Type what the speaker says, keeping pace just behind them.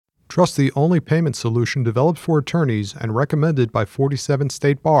Trust the only payment solution developed for attorneys and recommended by 47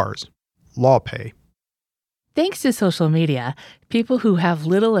 state bars. LawPay. Thanks to social media, people who have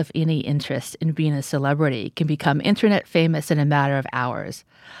little, if any, interest in being a celebrity can become internet famous in a matter of hours,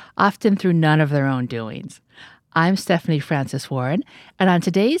 often through none of their own doings. I'm Stephanie Francis Warren, and on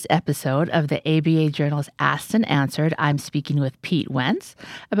today's episode of the ABA Journal's Asked and Answered, I'm speaking with Pete Wentz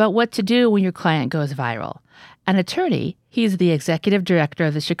about what to do when your client goes viral. An attorney, he's the executive director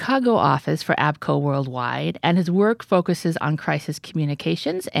of the Chicago office for ABCO Worldwide, and his work focuses on crisis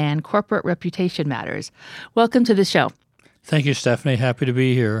communications and corporate reputation matters. Welcome to the show. Thank you, Stephanie. Happy to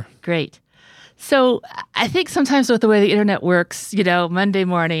be here. Great. So I think sometimes with the way the internet works, Monday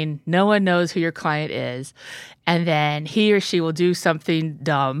morning, no one knows who your client is, and then he or she will do something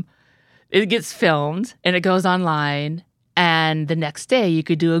dumb. It gets filmed, and it goes online, and the next day you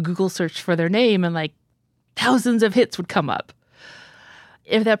could do a Google search for their name, and thousands of hits would come up.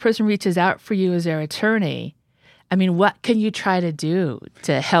 If that person reaches out for you as their attorney, what can you try to do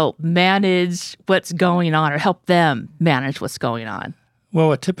to help manage what's going on or help them manage what's going on? Well,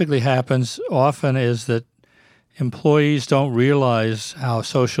 what typically happens often is that employees don't realize how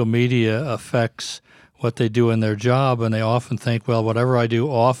social media affects what they do in their job, and they often think, well, whatever I do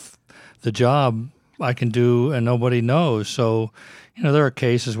off the job, I can do and nobody knows. So, there are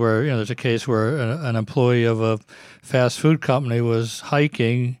cases where, there's a case where an employee of a fast food company was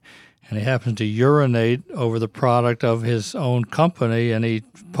hiking and he happens to urinate over the product of his own company, and he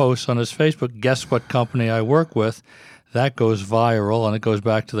posts on his Facebook, guess what company I work with? That goes viral, and it goes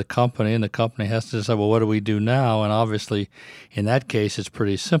back to the company, and the company has to decide, well, what do we do now? And obviously, in that case, it's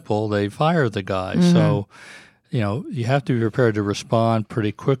pretty simple. They fire the guy. Mm-hmm. So, you have to be prepared to respond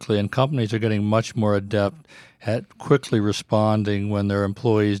pretty quickly, and companies are getting much more adept at quickly responding when their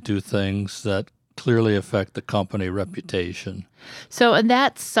employees do things that clearly affect the company reputation. So, and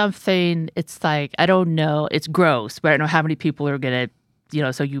that's something, it's like, I don't know, it's gross, but I don't know how many people are going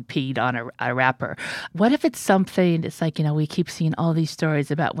to, so you peed on a rapper. What if it's something, it's like, we keep seeing all these stories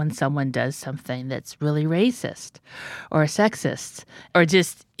about when someone does something that's really racist or sexist or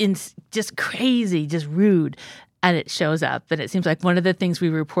just crazy, just rude, and it shows up. And it seems like one of the things we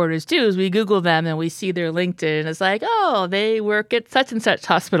reporters do is we Google them and we see their LinkedIn, and it's like, oh, they work at such and such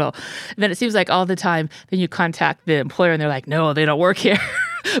hospital. And then it seems like all the time, then you contact the employer and they're like, no, they don't work here.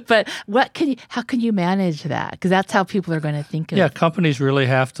 But how can you manage that? Because that's how people are going to think of it. Yeah, companies really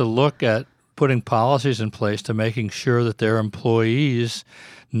have to look at putting policies in place to making sure that their employees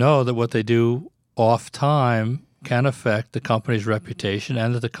know that what they do off time can affect the company's reputation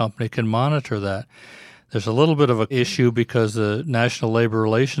and that the company can monitor that. There's a little bit of an issue because the National Labor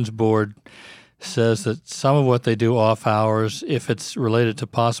Relations Board says that some of what they do off hours, if it's related to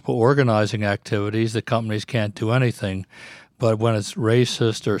possible organizing activities, the companies can't do anything. But when it's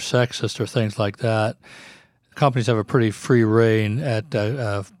racist or sexist or things like that, companies have a pretty free rein at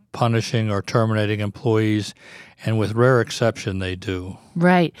punishing or terminating employees, and with rare exception, they do.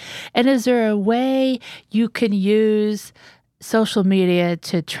 Right. And is there a way you can use social media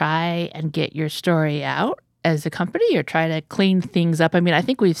to try and get your story out as a company or try to clean things up? I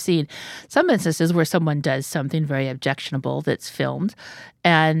think we've seen some instances where someone does something very objectionable that's filmed,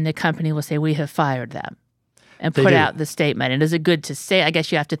 and the company will say, we have fired them, and put out the statement. And is it good to say? I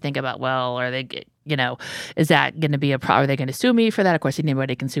guess you have to think about, well, are they, is that going to be a problem? Are they going to sue me for that? Of course,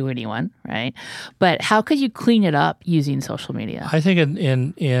 anybody can sue anyone, right? But how could you clean it up using social media? I think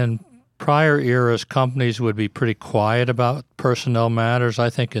in prior eras, companies would be pretty quiet about personnel matters. I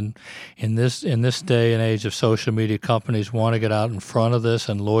think in this day and age of social media, companies want to get out in front of this,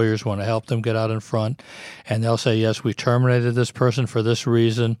 and lawyers want to help them get out in front. And they'll say, yes, we terminated this person for this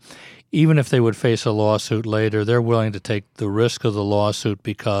reason. Even if they would face a lawsuit later, they're willing to take the risk of the lawsuit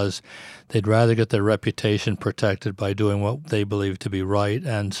because they'd rather get their reputation protected by doing what they believe to be right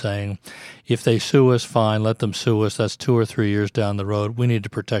and saying, if they sue us, fine, let them sue us. That's 2 or 3 years down the road. We need to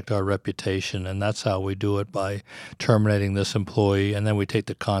protect our reputation, and that's how we do it, by terminating this employee, and then we take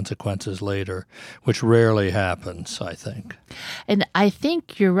the consequences later, which rarely happens, I think. And I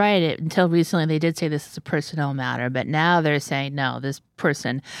think you're right. Until recently, they did say this is a personnel matter, but now they're saying, no, this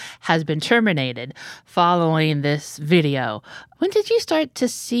person has been terminated following this video. When did you start to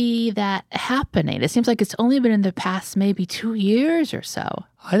see that happening? It seems like it's only been in the past maybe 2 years or so.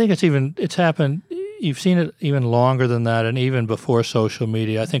 I think it's happened. You've seen it even longer than that, and even before social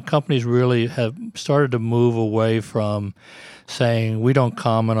media. I think companies really have started to move away from saying we don't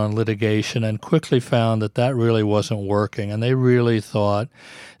comment on litigation, and quickly found that really wasn't working. And they really thought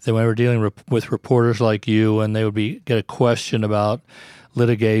that when they were dealing with reporters like you, and they would get a question about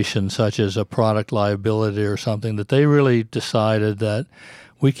litigation such as a product liability or something, that they really decided that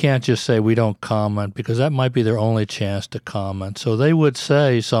we can't just say we don't comment because that might be their only chance to comment. So they would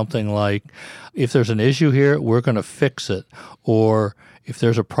say something like, if there's an issue here, we're going to fix it. Or if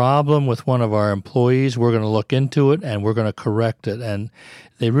there's a problem with one of our employees, we're going to look into it and we're going to correct it. And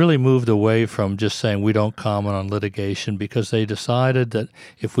they really moved away from just saying we don't comment on litigation because they decided that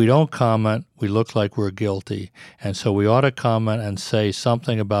if we don't comment, we look like we're guilty. And so we ought to comment and say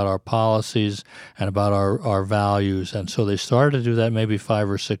something about our policies and about our values. And so they started to do that maybe 5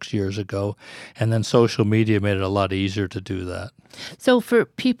 or 6 years ago. And then social media made it a lot easier to do that. So for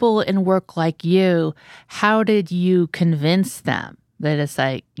people in work like you, how did you convince them that it's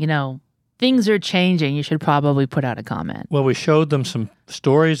like, things are changing, you should probably put out a comment? Well, we showed them some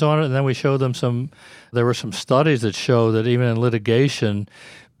stories on it, and then we showed them there were some studies that show that even in litigation,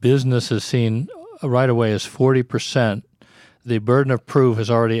 business is seen right away as 40%. The burden of proof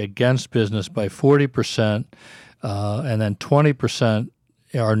is already against business by 40%, and then 20%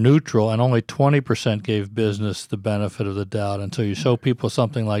 are neutral, and only 20% gave business the benefit of the doubt. And so you show people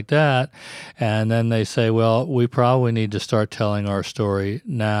something like that, and then they say, well, we probably need to start telling our story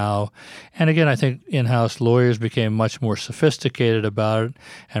now. And again, I think in-house lawyers became much more sophisticated about it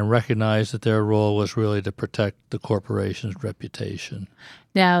and recognized that their role was really to protect the corporation's reputation.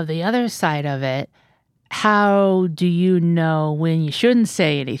 Now, the other side of it, how do you know when you shouldn't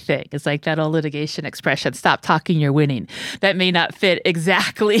say anything? It's like that old litigation expression, stop talking, you're winning. That may not fit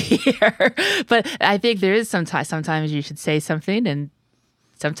exactly here, but I think there is sometimes you should say something, and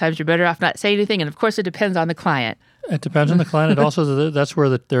sometimes you're better off not saying anything. And of course, it depends on the client. It depends on the client. It also, that's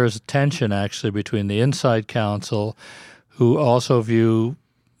where there is a tension actually between the inside counsel, who also view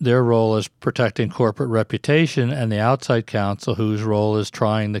their role as protecting corporate reputation, and the outside counsel whose role is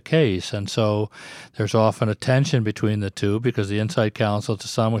trying the case. And so there's often a tension between the two because the inside counsel to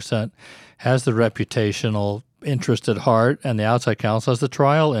some extent has the reputational interest at heart and the outside counsel has the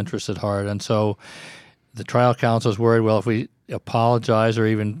trial interest at heart. And so the trial counsel is worried, well, if we apologize or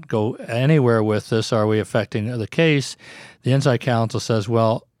even go anywhere with this, are we affecting the case? The inside counsel says,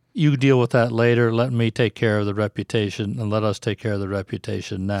 well, you deal with that later. Let me take care of the reputation, and let us take care of the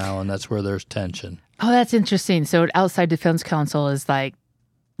reputation now. And that's where there's tension. Oh, that's interesting. So outside defense counsel is like,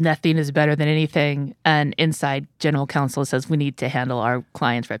 nothing is better than anything. And inside general counsel says we need to handle our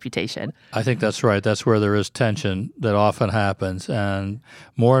client's reputation. I think that's right. That's where there is tension that often happens. And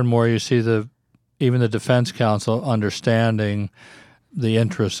more you see even the defense counsel understanding the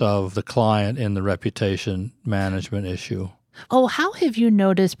interests of the client in the reputation management issue. Oh, how have you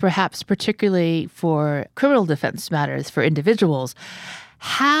noticed, perhaps particularly for criminal defense matters for individuals,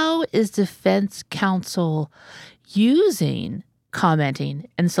 how is defense counsel using commenting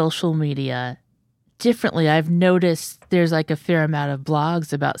and social media differently? I've noticed there's like a fair amount of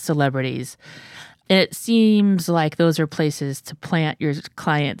blogs about celebrities, and it seems like those are places to plant your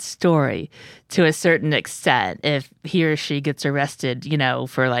client's story to a certain extent. If he or she gets arrested,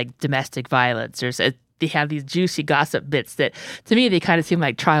 for like domestic violence, they have these juicy gossip bits that, to me, they kind of seem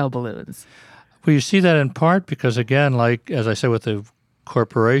like trial balloons. Well, you see that in part because, again, like as I said, with the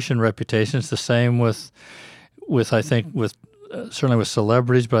corporation reputation, it's the same with certainly with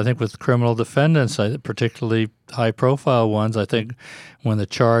celebrities, but I think with criminal defendants, particularly high-profile ones, I think when the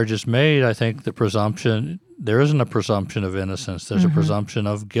charge is made, I think there isn't a presumption of innocence. There's a presumption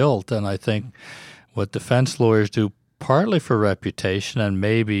of guilt, and I think what defense lawyers do partly for reputation and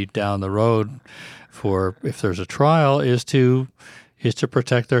maybe down the road for if there's a trial is to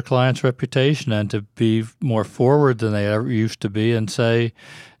protect their client's reputation and to be more forward than they ever used to be and say,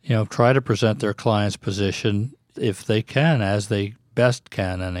 try to present their client's position if they can, as they best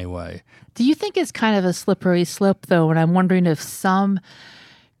can anyway. Do you think it's kind of a slippery slope, though, and I'm wondering if some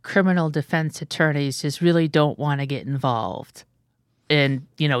criminal defense attorneys just really don't want to get involved in,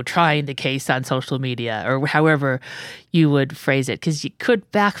 trying the case on social media or however you would phrase it, because it could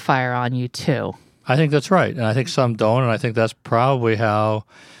backfire on you too? I think that's right, and I think some don't, and I think that's probably how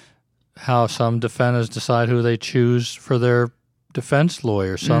some defendants decide who they choose for their defense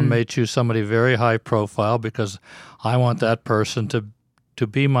lawyer. Some may choose somebody very high profile because I want that person to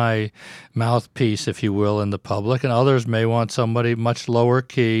be my mouthpiece, if you will, in the public, and others may want somebody much lower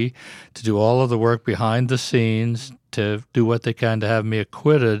key to do all of the work behind the scenes, to do what they can to have me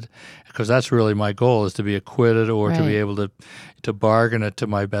acquitted, because that's really my goal, is to be acquitted or to be able to bargain it to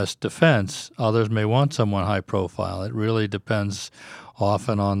my best defense. Others may want someone high profile. It really depends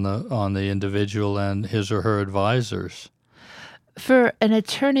often on the individual and his or her advisors. For an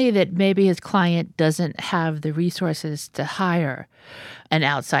attorney that maybe his client doesn't have the resources to hire an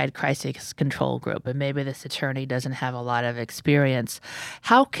outside crisis control group, and maybe this attorney doesn't have a lot of experience,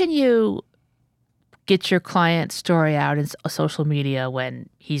 how can you get your client's story out in social media when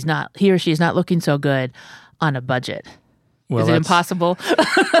he or she is not looking so good on a budget? Well, is it impossible?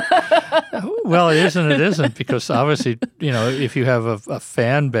 Well, it is and it isn't, because obviously, if you have a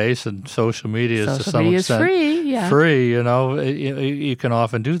fan base, and social media is to some extent free, you can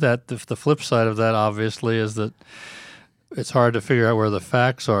often do that. The flip side of that, obviously, is that it's hard to figure out where the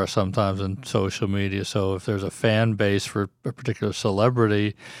facts are sometimes in social media. So if there's a fan base for a particular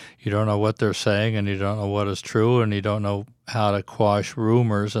celebrity, you don't know what they're saying, and you don't know what is true, and you don't know how to quash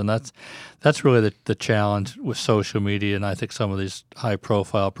rumors. And that's really the challenge with social media. And I think some of these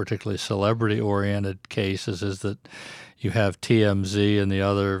high-profile, particularly celebrity-oriented cases, is that you have TMZ and the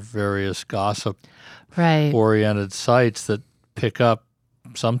other various gossip-oriented sites that pick up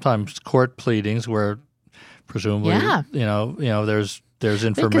sometimes court pleadings where presumably, there's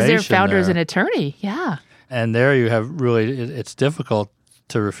information because their founder's there. An attorney, yeah. And there you have really, it's difficult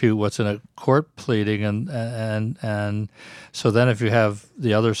to refute what's in a court pleading, and so then if you have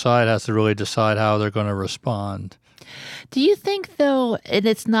the other side has to really decide how they're going to respond. Do you think, though, and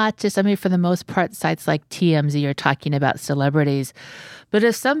it's not just, for the most part, sites like TMZ are talking about celebrities, but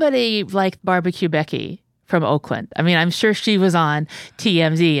if somebody like Barbecue Becky from Oakland, I'm sure she was on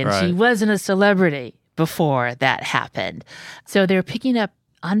TMZ and she wasn't a celebrity before that happened. So they're picking up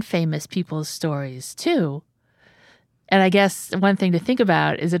unfamous people's stories too. And I guess one thing to think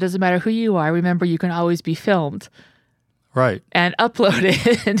about is it doesn't matter who you are. Remember, you can always be filmed. Right. And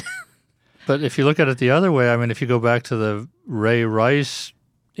uploaded. But if you look at it the other way, if you go back to the Ray Rice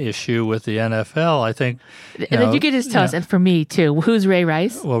issue with the NFL, I think... You could just tell us, and for me too, who's Ray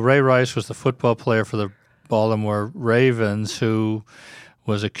Rice? Well, Ray Rice was the football player for the Baltimore Ravens who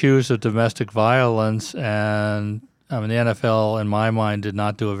was accused of domestic violence, and the NFL, in my mind, did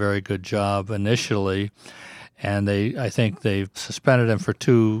not do a very good job initially. And I think they suspended him for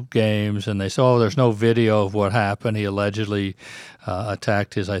 2 games, and they said, there's no video of what happened. He allegedly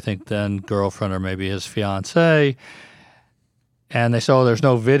attacked his, I think, then girlfriend or maybe his fiancée. And they said, there's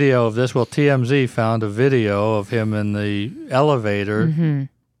no video of this. Well, TMZ found a video of him in the elevator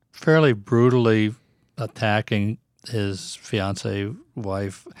fairly brutally attacking his fiancée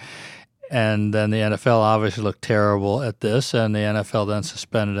wife. And then the NFL obviously looked terrible at this, and the NFL then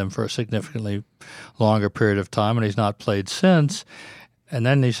suspended him for a significantly longer period of time, and he's not played since. And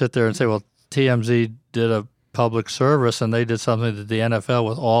then you sit there and say, well, TMZ did a public service, and they did something that the NFL,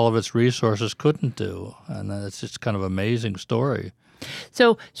 with all of its resources, couldn't do. And it's just kind of an amazing story.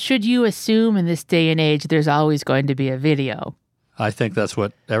 So should you assume in this day and age there's always going to be a video? I think that's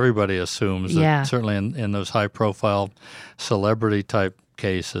what everybody assumes, that certainly in those high-profile celebrity-type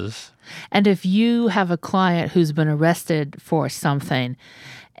cases. And if you have a client who's been arrested for something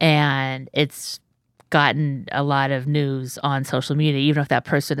and it's gotten a lot of news on social media, even if that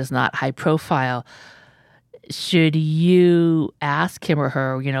person is not high profile, should you ask him or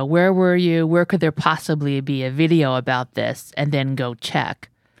her, where were you? Where could there possibly be a video about this? And then go check.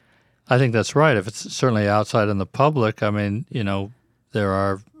 I think that's right. If it's certainly outside in the public, there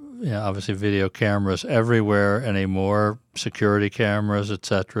are obviously video cameras everywhere anymore, security cameras, et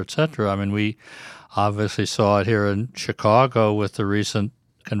cetera, et cetera. We obviously saw it here in Chicago with the recent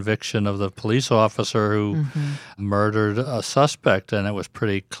conviction of the police officer who murdered a suspect, and it was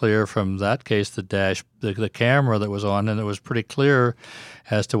pretty clear from that case, the camera that was on, and it was pretty clear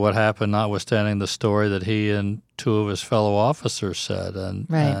as to what happened, notwithstanding the story that he and 2 of his fellow officers said. And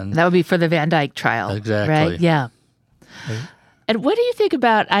that would be for the Van Dyke trial. Exactly. Right? Yeah. And what do you think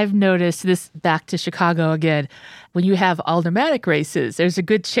about, I've noticed this, back to Chicago again, when you have aldermanic races, there's a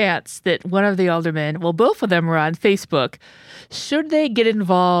good chance that one of the aldermen, well, both of them are on Facebook. Should they get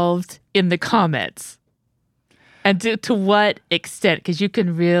involved in the comments? And to what extent? Because you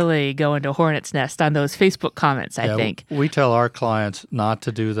can really go into a hornet's nest on those Facebook comments, I think. We tell our clients not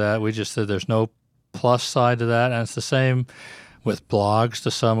to do that. We just said there's no plus side to that. And it's the same with blogs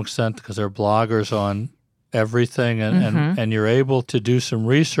to some extent, because there are bloggers on everything, and you're able to do some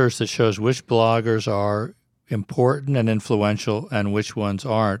research that shows which bloggers are important and influential and which ones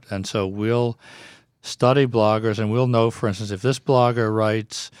aren't. And so we'll study bloggers, and we'll know, for instance, if this blogger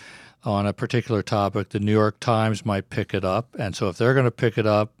writes on a particular topic, the New York Times might pick it up. And so if they're going to pick it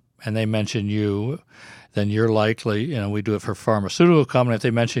up and they mention you, then you're likely, we do it for a pharmaceutical company. If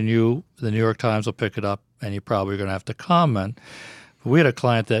they mention you, the New York Times will pick it up, and you're probably going to have to comment. We had a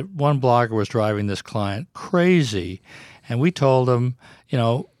client that one blogger was driving this client crazy, and we told him,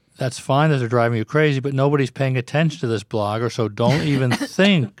 that's fine that they're driving you crazy, but nobody's paying attention to this blogger, so don't even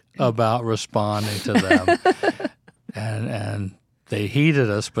think about responding to them. And they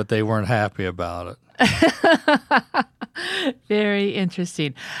heeded us, but they weren't happy about it. Very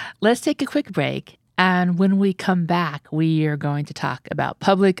interesting. Let's take a quick break, And when we come back, we are going to talk about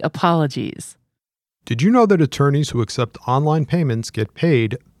public apologies. Did you know that attorneys who accept online payments get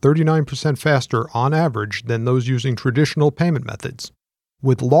paid 39% faster on average than those using traditional payment methods?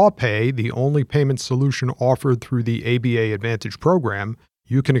 With LawPay, the only payment solution offered through the ABA Advantage program,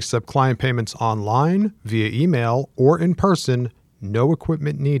 you can accept client payments online, via email, or in person, no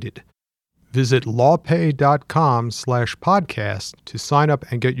equipment needed. Visit lawpay.com/podcast to sign up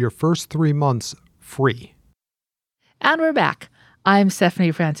and get your first 3 months free. And we're back. I'm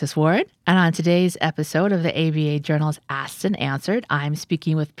Stephanie Francis Ward, and on today's episode of the ABA Journal's Asked and Answered, I'm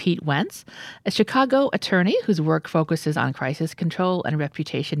speaking with Pete Wentz, a Chicago attorney whose work focuses on crisis control and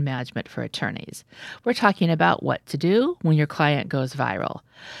reputation management for attorneys. We're talking about what to do when your client goes viral.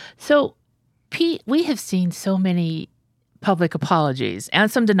 So, Pete, we have seen so many public apologies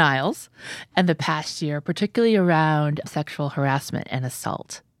and some denials in the past year, particularly around sexual harassment and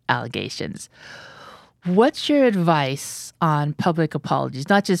assault allegations. What's your advice on public apologies?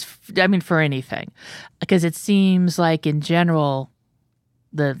 Not just, for anything. Because it seems like in general,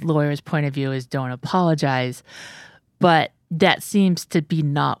 the lawyer's point of view is don't apologize. But that seems to be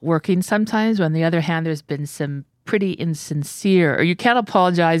not working sometimes. On the other hand, there's been some pretty insincere, or you can't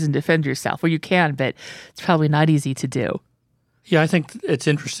apologize and defend yourself. Or you can, but it's probably not easy to do. Yeah, I think it's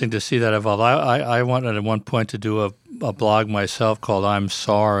interesting to see that evolve. I wanted at one point to do a blog myself called I'm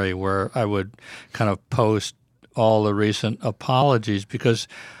Sorry, where I would kind of post all the recent apologies, because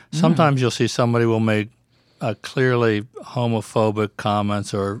sometimes you'll see somebody will make clearly homophobic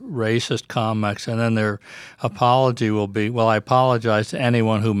comments or racist comments, and then their apology will be, well, I apologize to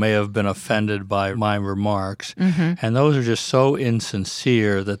anyone who may have been offended by my remarks. And those are just so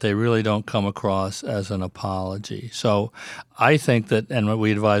insincere that they really don't come across as an apology. So I think that, and what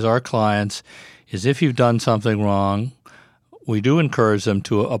we advise our clients is if you've done something wrong, we do encourage them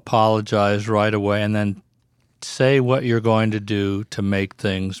to apologize right away and then say what you're going to do to make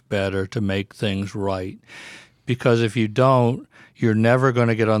things better, to make things right. Because if you don't, you're never going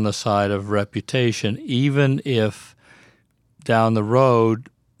to get on the side of reputation, even if down the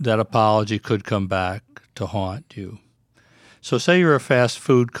road that apology could come back to haunt you. So say you're a fast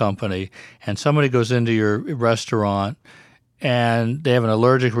food company and somebody goes into your restaurant and they have an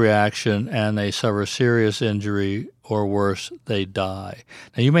allergic reaction and they suffer serious injury, or worse, they die.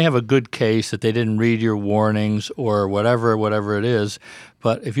 Now, you may have a good case that they didn't read your warnings or whatever it is,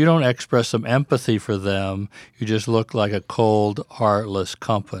 but if you don't express some empathy for them, you just look like a cold, heartless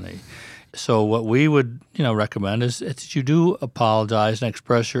company. So what we would, recommend is that you do apologize and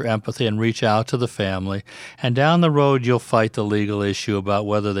express your empathy and reach out to the family. And down the road, you'll fight the legal issue about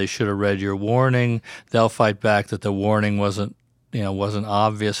whether they should have read your warning. They'll fight back that the warning wasn't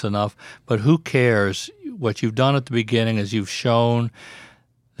obvious enough. But who cares? What you've done at the beginning is you've shown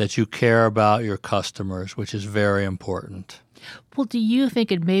that you care about your customers, which is very important. Well, do you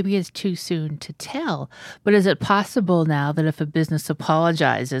think it maybe is too soon to tell, but is it possible now that if a business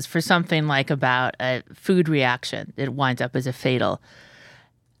apologizes for something like about a food reaction, it winds up as a fatal,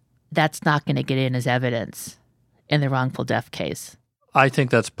 that's not going to get in as evidence in the wrongful death case? I think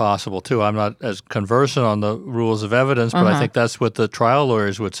that's possible, too. I'm not as conversant on the rules of evidence, but I think that's what the trial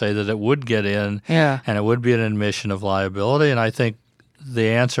lawyers would say, that it would get in, and it would be an admission of liability. And I think the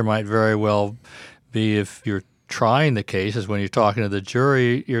answer might very well be, if you're trying the case, is when you're talking to the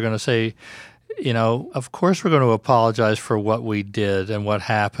jury, you're going to say, of course we're going to apologize for what we did and what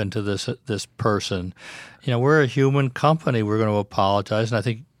happened to this person. We're a human company. We're going to apologize. And I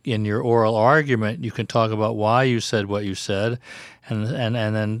think in your oral argument, you can talk about why you said what you said, and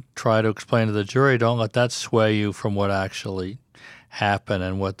then try to explain to the jury. Don't let that sway you from what actually happened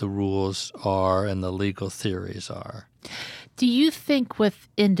and what the rules are and the legal theories are. Do you think with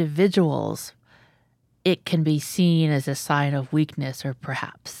individuals, it can be seen as a sign of weakness, or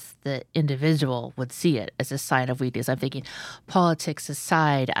perhaps the individual would see it as a sign of weakness? I'm thinking, politics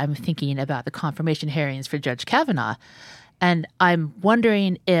aside, I'm thinking about the confirmation hearings for Judge Kavanaugh. And I'm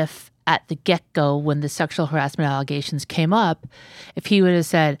wondering if at the get-go, when the sexual harassment allegations came up, if he would have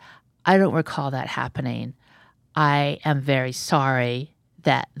said, I don't recall that happening. I am very sorry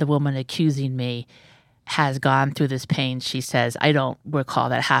that the woman accusing me has gone through this pain. She says, I don't recall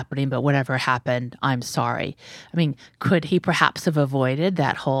that happening, but whatever happened, I'm sorry. Could he perhaps have avoided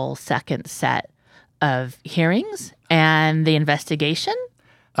that whole second set of hearings and the investigation?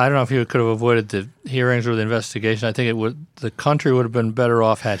 I don't know if he could have avoided the hearings or the investigation. I think the country would have been better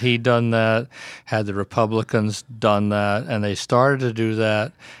off had he done that, had the Republicans done that, and they started to do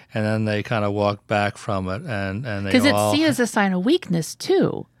that, and then they kind of walked back from it. And because it's seen as a sign of weakness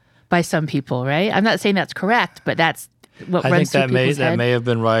too by some people, right? I'm not saying that's correct, but that's what I think runs through that people's head? may have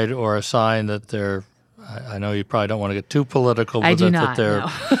been right, or a sign that they're. I know you probably don't want to get too political, but I do that not. they're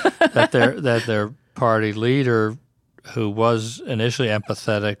No. that their party leader, who was initially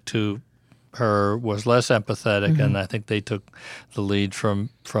empathetic to her, was less empathetic, and I think they took the lead from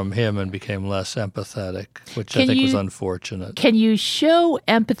him and became less empathetic, which I think was unfortunate. Can you show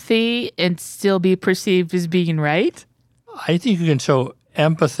empathy and still be perceived as being right? I think you can show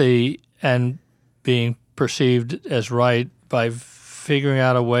empathy and being perceived as right by figuring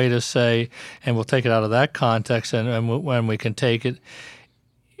out a way to say, and we'll take it out of that context, and when we can take it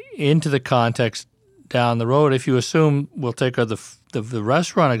into the context down the road, if you assume, we'll take the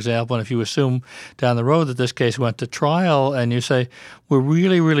restaurant example, and if you assume down the road that this case went to trial and you say, we're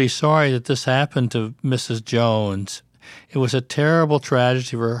really, really sorry that this happened to Mrs. Jones. It was a terrible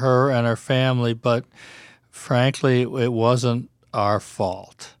tragedy for her and her family, but frankly, it wasn't our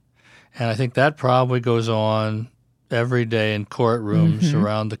fault. And I think that probably goes on every day in courtrooms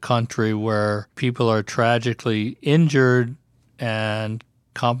around the country where people are tragically injured and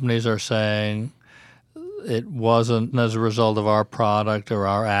companies are saying it wasn't as a result of our product or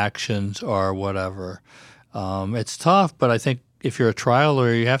our actions or whatever. It's tough, but I think if you're a trial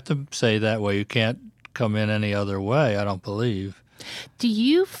lawyer, you have to say that way. You can't come in any other way, I don't believe. Do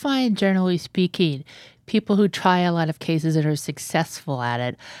you find, generally speaking, people who try a lot of cases and are successful at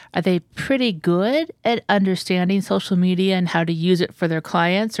it, are they pretty good at understanding social media and how to use it for their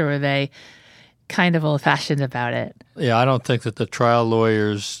clients, or are they kind of old-fashioned about it? Yeah, I don't think that the trial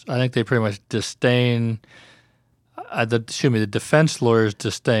lawyers, I think they pretty much disdain, the defense lawyers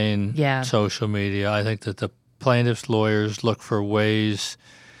disdain social media. I think that the plaintiff's lawyers look for ways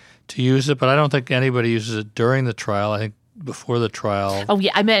to use it, but I don't think anybody uses it during the trial. I think before the trial. Oh,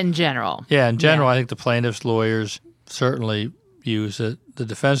 yeah, I meant in general. Yeah, in general, I think the plaintiff's lawyers certainly use it. The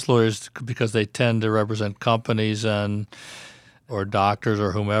defense lawyers, because they tend to represent companies or doctors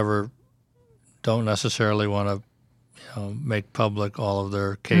or whomever, don't necessarily want to make public all of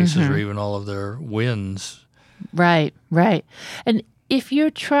their cases or even all of their wins. Right, right. And if you're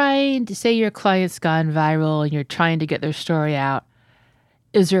trying to say your client's gone viral and you're trying to get their story out,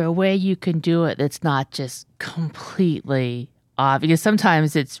 is there a way you can do it that's not just completely obvious? Because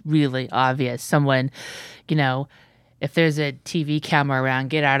sometimes it's really obvious. Someone, if there's a TV camera around,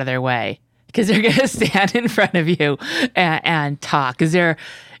 get out of their way because they're going to stand in front of you and talk. Can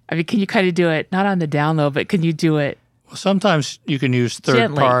you kind of do it, not on the down low, but can you do it? Well, sometimes you can use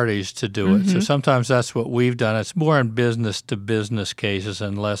third parties to do it. So sometimes that's what we've done. It's more in business-to-business cases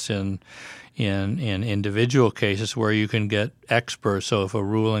and less in individual cases where you can get experts. So if a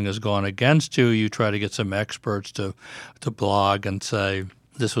ruling has gone against you, you try to get some experts to blog and say,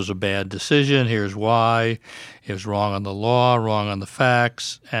 this was a bad decision, here's why, it was wrong on the law, wrong on the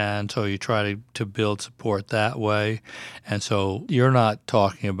facts, and so you try to build support that way. And so you're not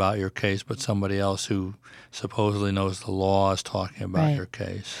talking about your case, but somebody else who supposedly knows the law is talking about your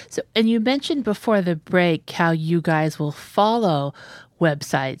case. So, and you mentioned before the break how you guys will follow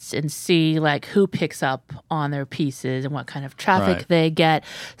websites and see who picks up on their pieces and what kind of traffic they get.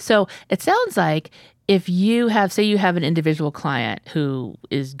 So it sounds like if you have, say you have an individual client who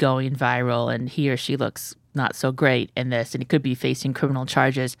is going viral and he or she looks not so great in this and he could be facing criminal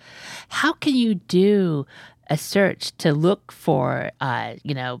charges, how can you do a search to look for,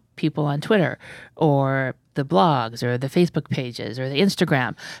 people on Twitter or the blogs or the Facebook pages or the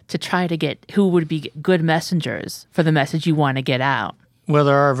Instagram to try to get who would be good messengers for the message you want to get out? Well,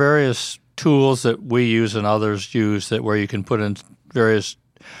 there are various tools that we use and others use where you can put in various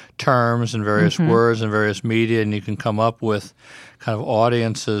terms and various words and various media, and you can come up with kind of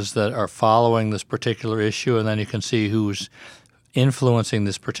audiences that are following this particular issue, and then you can see who's influencing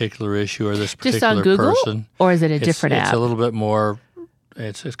this particular issue or this particular just on Google, person. Or is it a different app? It's a little bit more.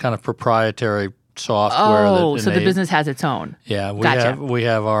 It's kind of proprietary software. Oh, so the business has its own. Yeah, we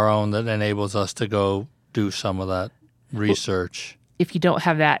have our own that enables us to go do some of that research. If you don't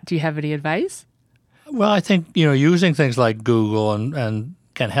have that, do you have any advice? Well, I think using things like Google and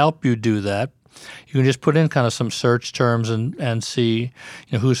can help you do that. You can just put in kind of some search terms and see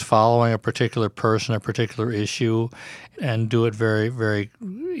who's following a particular person, a particular issue, and do it very, very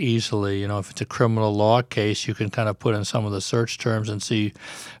easily. If it's a criminal law case, you can kind of put in some of the search terms and see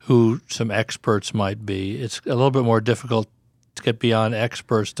who some experts might be. It's a little bit more difficult to get beyond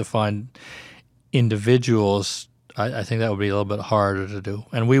experts to find individuals. I think that would be a little bit harder to do,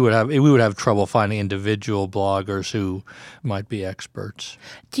 and we would have trouble finding individual bloggers who might be experts.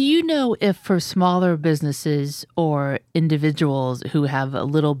 Do you know if for smaller businesses or individuals who have a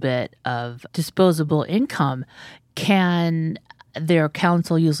little bit of disposable income, can their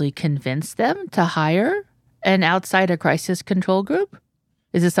counsel usually convince them to hire And outside a crisis control group?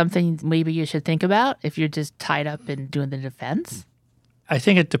 Is this something maybe you should think about if you're just tied up in doing the defense? I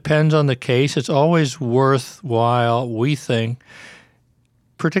think it depends on the case. It's always worthwhile, we think,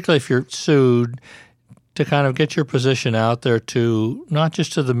 particularly if you're sued, to kind of get your position out there to not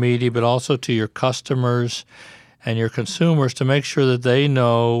just to the media, but also to your customers and your consumers to make sure that they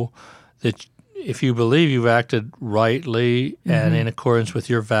know that if you believe you've acted rightly and in accordance with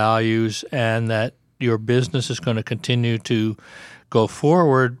your values and that your business is going to continue to go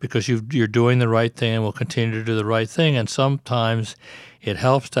forward because you're doing the right thing and will continue to do the right thing. And sometimes it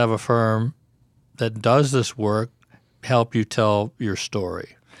helps to have a firm that does this work help you tell your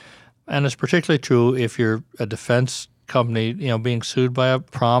story. And it's particularly true if you're a defense company, being sued by a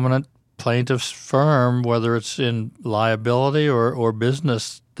prominent plaintiff's firm, whether it's in liability or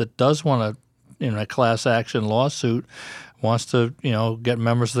business that does want to, in a class action lawsuit, wants to, get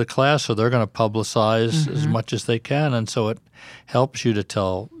members of the class, so they're going to publicize as much as they can. And so it helps you to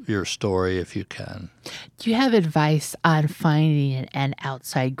tell your story if you can. Do you have advice on finding an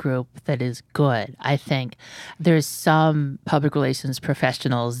outside group that is good? I think there's some public relations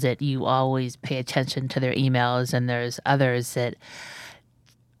professionals that you always pay attention to their emails, and there's others that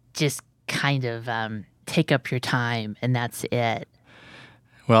just kind of take up your time, and that's it.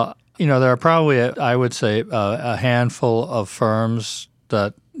 Well, there are probably, I would say, a handful of firms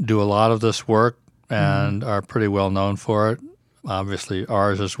that do a lot of this work and are pretty well known for it. Obviously,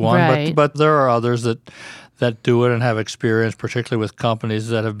 ours is one, Right. but there are others that do it and have experience, particularly with companies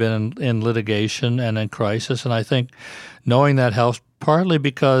that have been in litigation and in crisis. And I think knowing that helps, partly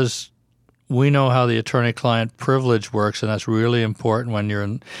because we know how the attorney-client privilege works, and that's really important when you're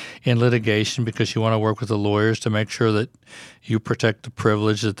in litigation because you want to work with the lawyers to make sure that you protect the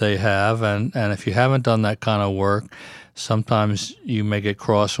privilege that they have. And if you haven't done that kind of work, sometimes you may get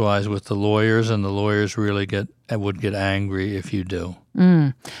crosswise with the lawyers, and the lawyers really would get angry if you do.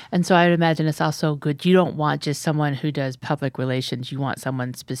 And so I would imagine it's also good. You don't want just someone who does public relations. You want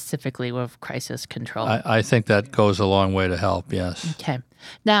someone specifically with crisis control. I think that goes a long way to help, yes. Okay.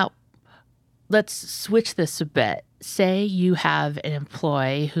 Now, let's switch this a bit. Say you have an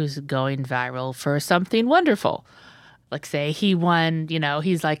employee who's going viral for something wonderful. Like say he won,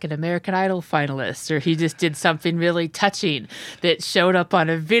 he's like an American Idol finalist, or he just did something really touching that showed up on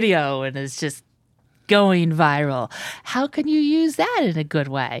a video and is just going viral. How can you use that in a good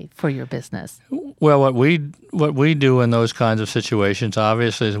way for your business? Well, what we do in those kinds of situations,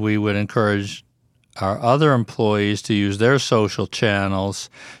 obviously, is we would encourage our other employees to use their social channels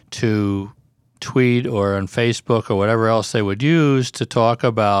to tweet or on Facebook or whatever else they would use to talk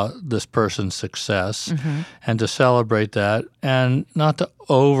about this person's success and to celebrate that, and not to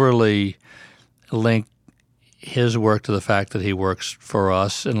overly link his work to the fact that he works for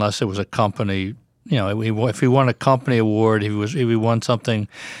us, unless it was a company. If he won a company award, if he won something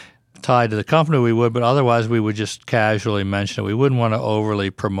tied to the company, we would, but otherwise we would just casually mention it. We wouldn't want to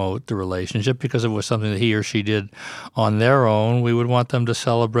overly promote the relationship because if it was something that he or she did on their own, we would want them to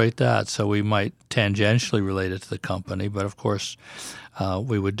celebrate that. So we might tangentially relate it to the company, but of course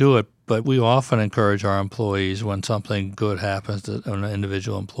we would do it. But we often encourage our employees when something good happens to an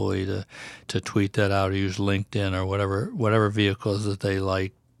individual employee to tweet that out or use LinkedIn or whatever vehicles that they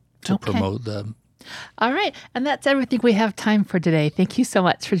like to promote them. All right. And that's everything we have time for today. Thank you so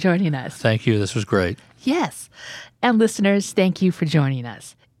much for joining us. Thank you. This was great. Yes. And listeners, thank you for joining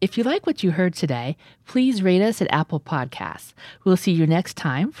us. If you like what you heard today, please rate us at Apple Podcasts. We'll see you next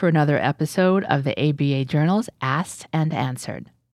time for another episode of the ABA Journal's Asked and Answered.